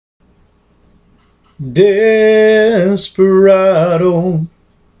Desperado,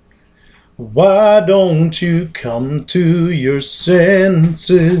 why don't you come to your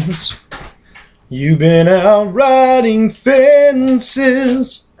senses? You've been out riding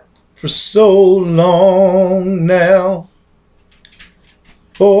fences for so long now.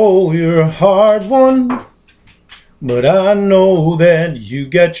 Oh, you're a hard one, but I know that you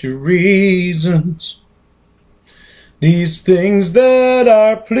got your reasons. These things that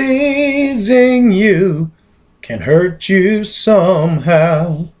are pleasing you can hurt you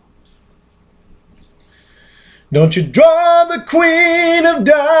somehow. Don't you draw the queen of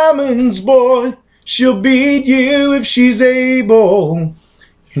diamonds, boy. She'll beat you if she's able.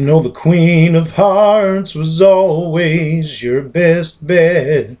 You know the queen of hearts was always your best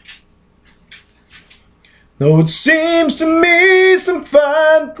bet. Though it seems to me some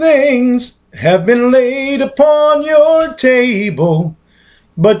fine things have been laid upon your table,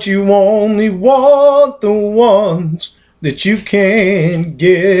 but you only want the ones that you can't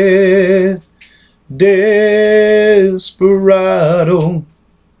get. Desperado,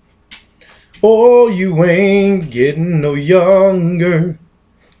 oh, you ain't getting no younger.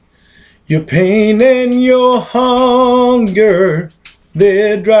 Your pain and your hunger,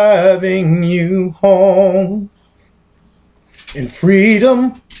 they're driving you home. And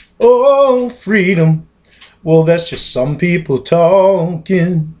freedom, oh freedom, well that's just some people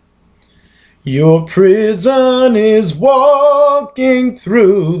talking. Your prison is walking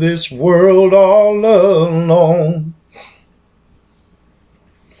through this world all alone.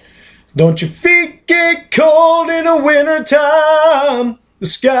 Don't your feet get cold in the winter time? The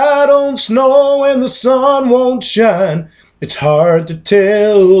sky don't snow and the sun won't shine. It's hard to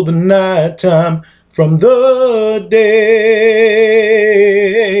tell the nighttime from the days.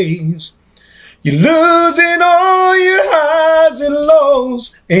 You're losing all your highs and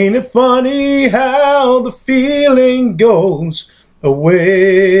lows. Ain't it funny how the feeling goes away?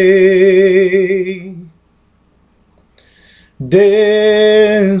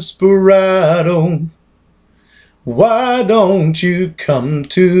 Desperado, why don't you come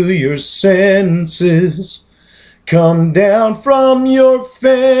to your senses? Come down from your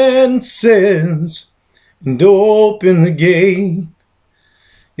fences and open the gate.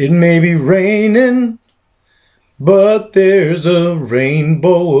 It may be raining, but there's a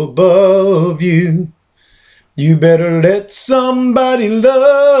rainbow above you. You better let somebody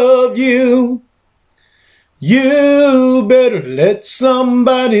love you. You better let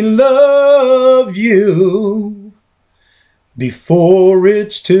somebody love you before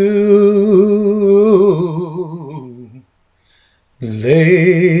it's too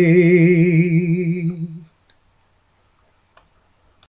late.